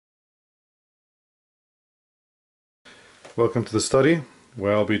Welcome to the study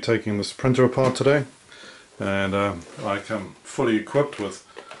where I'll be taking this printer apart today, and I come fully equipped with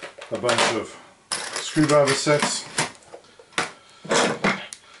a bunch of screwdriver sets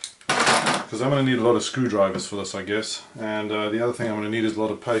because I'm going to need a lot of screwdrivers for this, I guess, and the other thing I'm going to need is a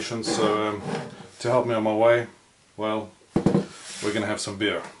lot of patience, so to help me on my way, well, we're going to have some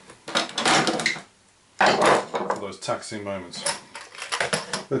beer for those taxing moments.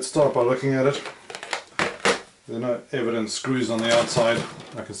 Let's start by looking at it. There are no evident screws on the outside.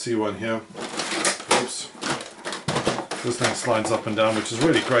 I can see one here. Oops. This thing slides up and down, which is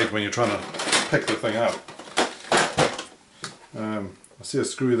really great when you're trying to pick the thing up. I see a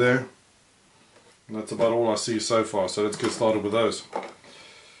screw there, and that's about all I see so far, so let's get started with those.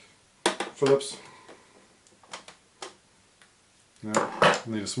 Phillips. No, I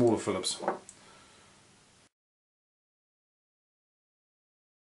need a smaller Phillips.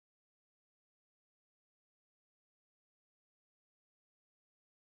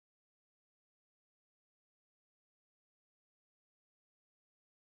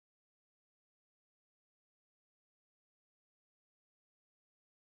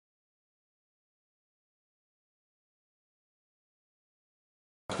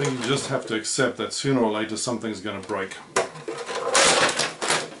 I think you just have to accept that sooner or later something's going to break.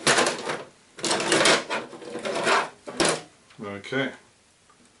 Okay.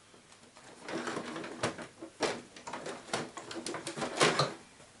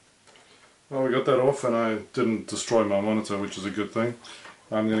 Well, we got that off and I didn't destroy my monitor, which is a good thing.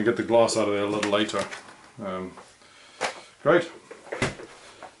 I'm going to get the glass out of there a little later. Great.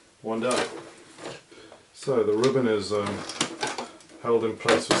 One done. So the ribbon is held in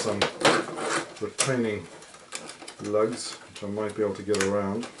place with some retaining lugs, which I might be able to get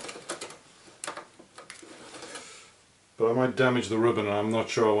around. But I might damage the ribbon, and I'm not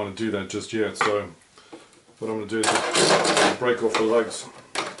sure I want to do that just yet, so what I'm going to do is break off the lugs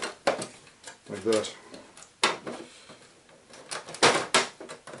like that.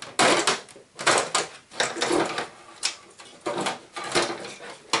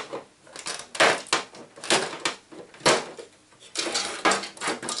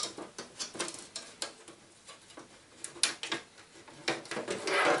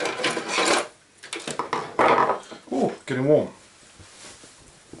 Oh, getting warm.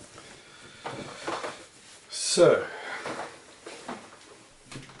 So,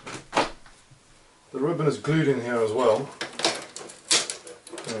 the ribbon is glued in here as well.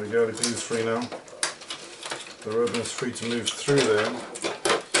 There we go, the glue's free now. The ribbon is free to move through there,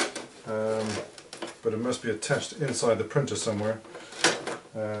 but it must be attached inside the printer somewhere,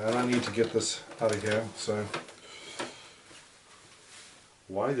 and I need to get this out of here, so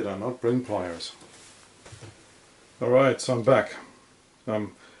why did I not bring pliers? Alright, so I'm back.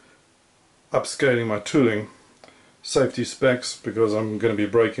 I'm upscaling my tooling, safety specs, because I'm going to be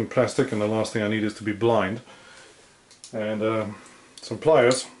breaking plastic and the last thing I need is to be blind. And some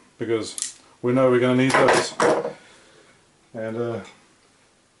pliers, because we know we're going to need those. And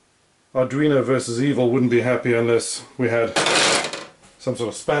Arduino versus Evil wouldn't be happy unless we had some sort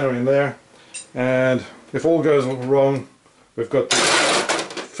of spanner in there. And if all goes wrong, we've got the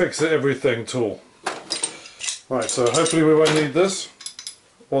fix everything tool. Right, so hopefully we won't need this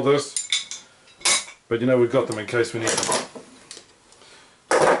or this, but you know we've got them in case we need them.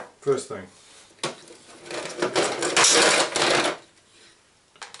 First thing,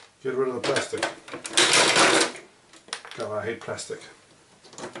 get rid of the plastic. God, I hate plastic.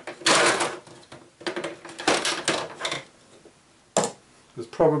 There's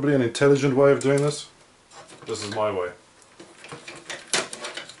probably an intelligent way of doing this. This is my way.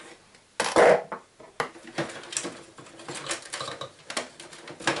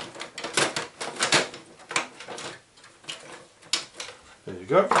 There you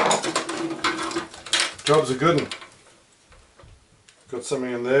go. Job's a good one. Got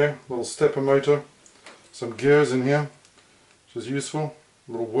something in there, little stepper motor, some gears in here, which is useful,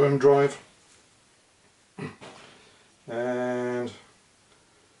 a little worm drive, and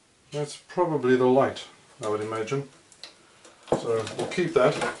that's probably the light, I would imagine. So we'll keep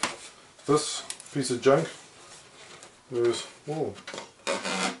that. This piece of junk, there's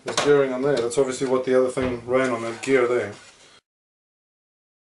gearing on there, that's obviously what the other thing ran on, that gear there.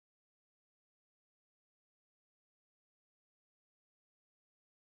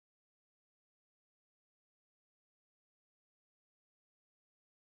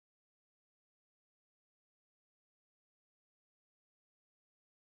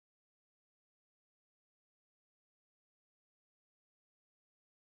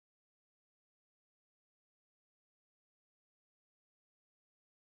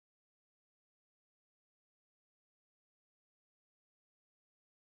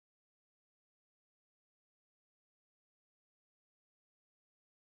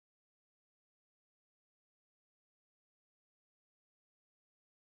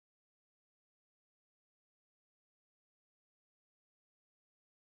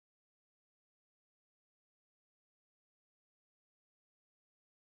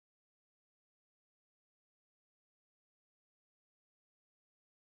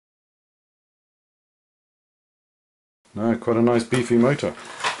 No, quite a nice beefy motor.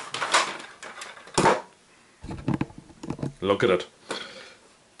 Look at it.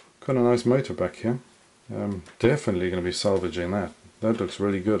 Quite a nice motor back here. Definitely going to be salvaging that. That looks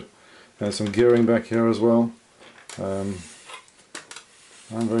really good. There's some gearing back here as well. I'm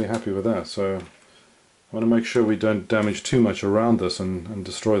very happy with that. So I want to make sure we don't damage too much around this and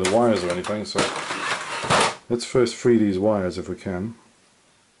destroy the wires or anything. So let's first free these wires if we can.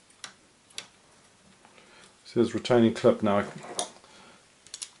 See, there's retaining clip. Now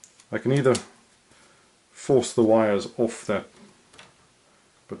I can either force the wires off that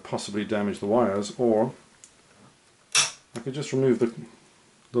but possibly damage the wires, or I could just remove the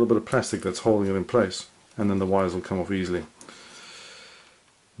little bit of plastic that's holding it in place and then the wires will come off easily.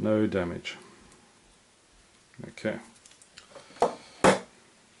 No damage. Okay.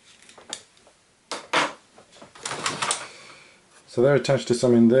 So they're attached to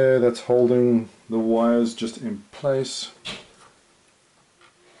something there that's holding the wires just in place.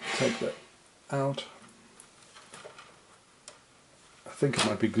 Take that out. I think it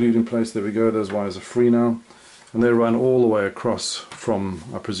might be glued in place. There we go, those wires are free now. And they run all the way across from,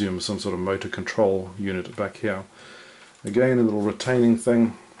 I presume, some sort of motor control unit back here. Again, a little retaining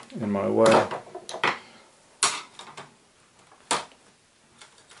thing in my way.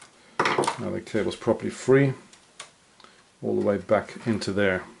 Now the cable's properly free, all the way back into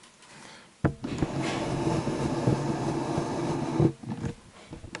there.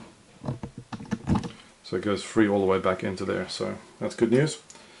 So it goes free all the way back into there, so that's good news.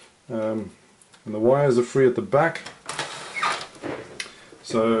 And the wires are free at the back,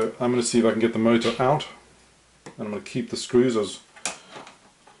 so I'm going to see if I can get the motor out, and I'm going to keep the screws as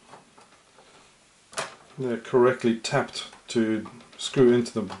they're correctly tapped to screw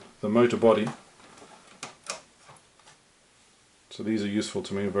into the motor body. So these are useful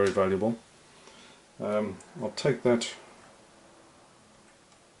to me, very valuable. I'll take that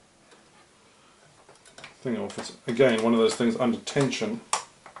thing off. It's again one of those things under tension.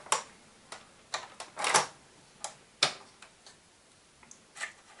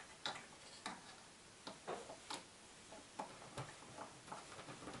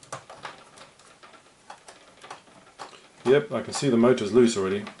 Yep, I can see the motor's loose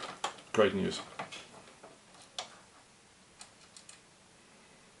already. Great news.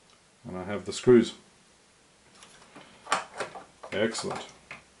 And I have the screws. Excellent.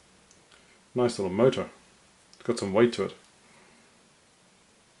 Nice little motor. It's got some weight to it.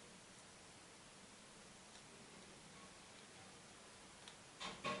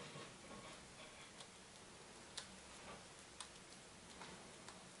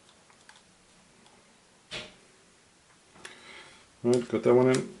 Right, got that one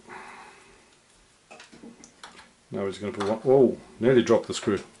in. Now we're just going to put one. Oh, nearly dropped the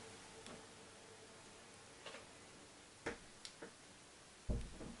screw.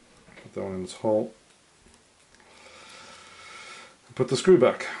 Put that one in this hole. Put the screw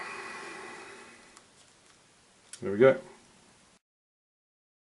back. There we go.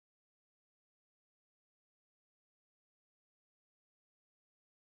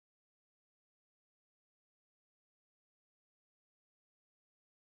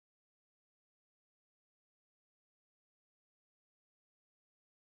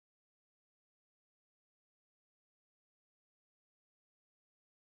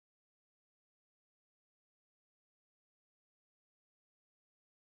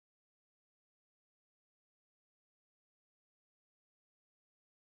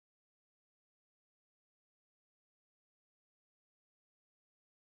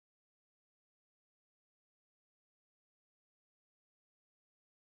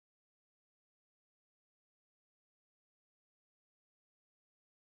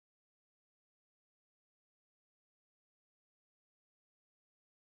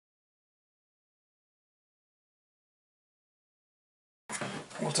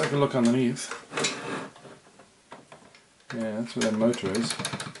 We'll take a look underneath. Yeah, that's where the motor is.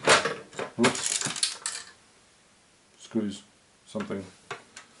 Oops. Screws something.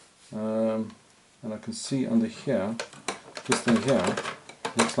 And I can see under here, this thing here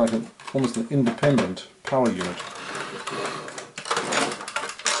looks like almost an independent power unit.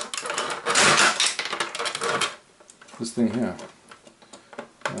 This thing here.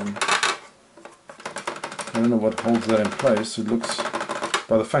 I don't know what holds that in place. It looks,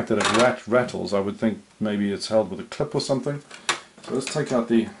 by the fact that it rattles, I would think maybe it's held with a clip or something. So let's take out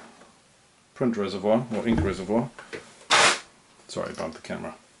the print reservoir, or ink reservoir. Sorry, I bumped the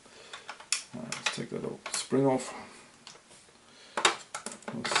camera. Let's take that little spring off.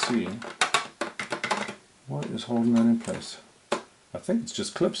 Let's see what is holding that in place. I think it's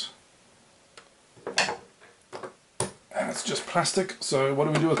just clips. That's just plastic, so what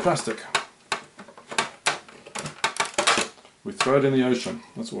do we do with plastic? We throw it in the ocean.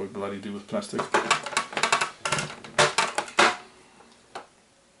 That's what we bloody do with plastic.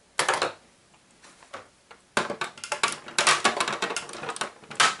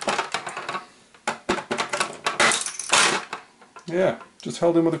 Yeah, just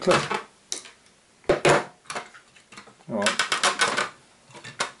held in with a clip. Alright.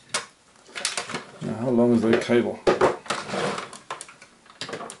 Now how long is the cable?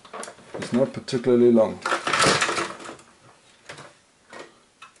 It's not particularly long.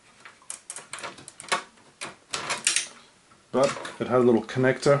 But it has a little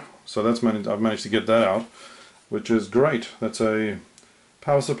connector, so that's I've managed to get that out, which is great. That's a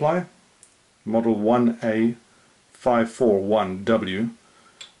power supply, model 1A541W,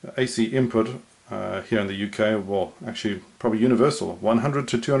 AC input here in the UK, well actually probably universal, 100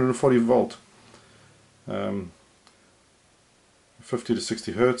 to 240 volt, 50 to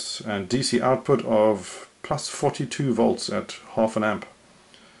 60 Hertz, and DC output of plus 42 volts at half an amp.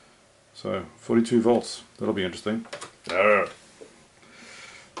 So 42 volts, that'll be interesting. Bit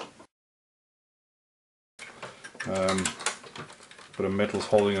of metal's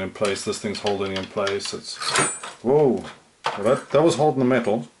holding it in place. This thing's holding it in place. It's whoa! Well, that was holding the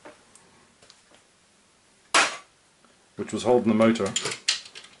metal, which was holding the motor.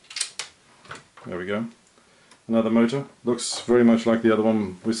 There we go. Another motor. Looks very much like the other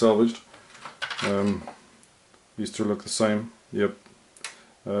one we salvaged. These two look the same. Yep.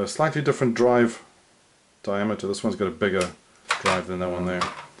 Slightly different drive diameter. This one's got a bigger drive than that one there,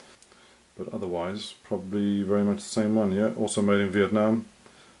 but otherwise probably very much the same one. Yeah, also made in Vietnam,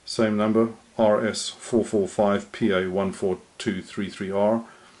 same number, RS445PA14233R.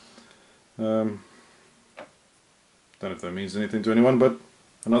 Don't know if that means anything to anyone, but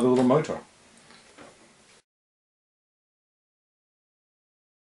another little motor.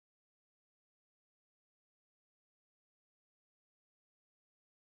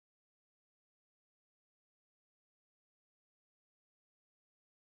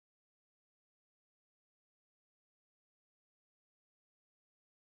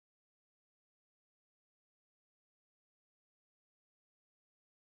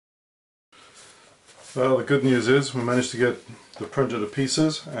 Well, the good news is we managed to get the printer to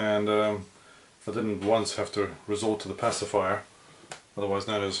pieces, and I didn't once have to resort to the pacifier, otherwise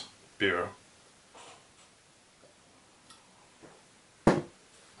known as beer.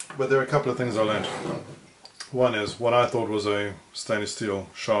 But there are a couple of things I learned. One is what I thought was a stainless steel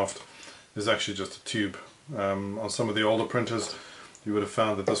shaft is actually just a tube. On some of the older printers you would have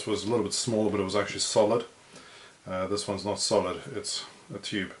found that this was a little bit smaller, but it was actually solid. This one's not solid, it's a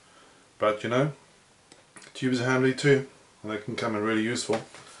tube. But you know, tubes are handy too, and they can come in really useful.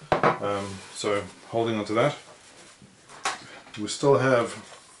 So holding on to that, we still have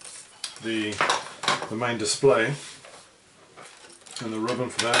the main display and the ribbon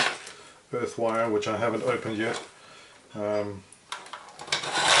for that, earth wire, which I haven't opened yet. I'll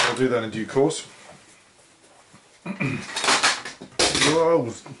do that in due course.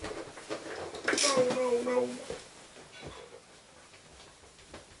 Whoa! No.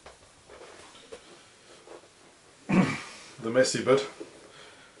 The messy bit,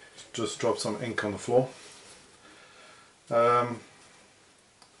 just dropped some ink on the floor. I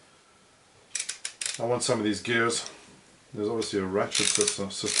want some of these gears. There's obviously a ratchet system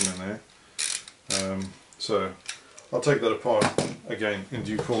in there, so I'll take that apart again in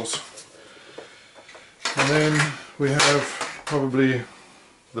due course. And then we have probably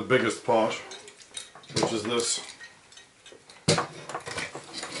the biggest part, which is this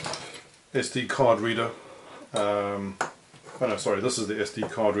SD card reader. Oh no, sorry, this is the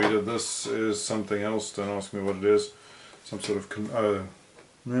SD card reader. This is something else, don't ask me what it is. Some sort of,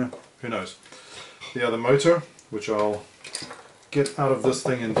 yeah, who knows. The other motor, which I'll get out of this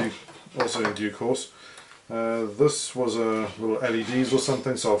thing also in due course. This was a little LEDs or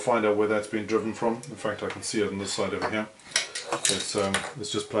something, so I'll find out where that's been driven from. In fact, I can see it on this side over here.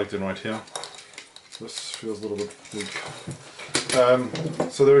 It's just plugged in right here. This feels a little bit weak.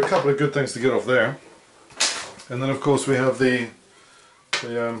 So there are a couple of good things to get off there. And then of course we have the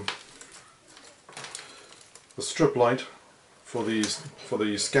strip light for the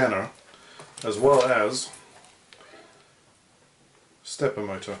scanner, as well as stepper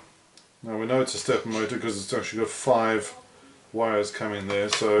motor. Now we know it's a stepper motor because it's actually got 5 wires coming there,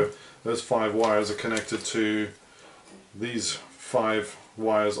 so those 5 wires are connected to these 5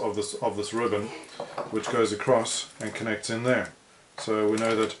 wires of this ribbon, which goes across and connects in there. So we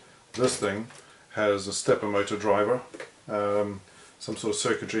know that this thing has a stepper motor driver, some sort of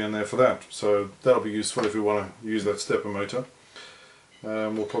circuitry in there for that, so that'll be useful if we want to use that stepper motor.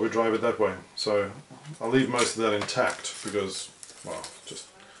 We'll probably drive it that way, so I'll leave most of that intact because, well, just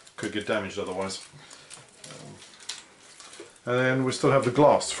could get damaged otherwise. And then we still have the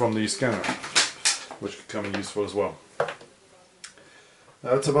glass from the scanner, which could come in useful as well.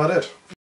 That's about it.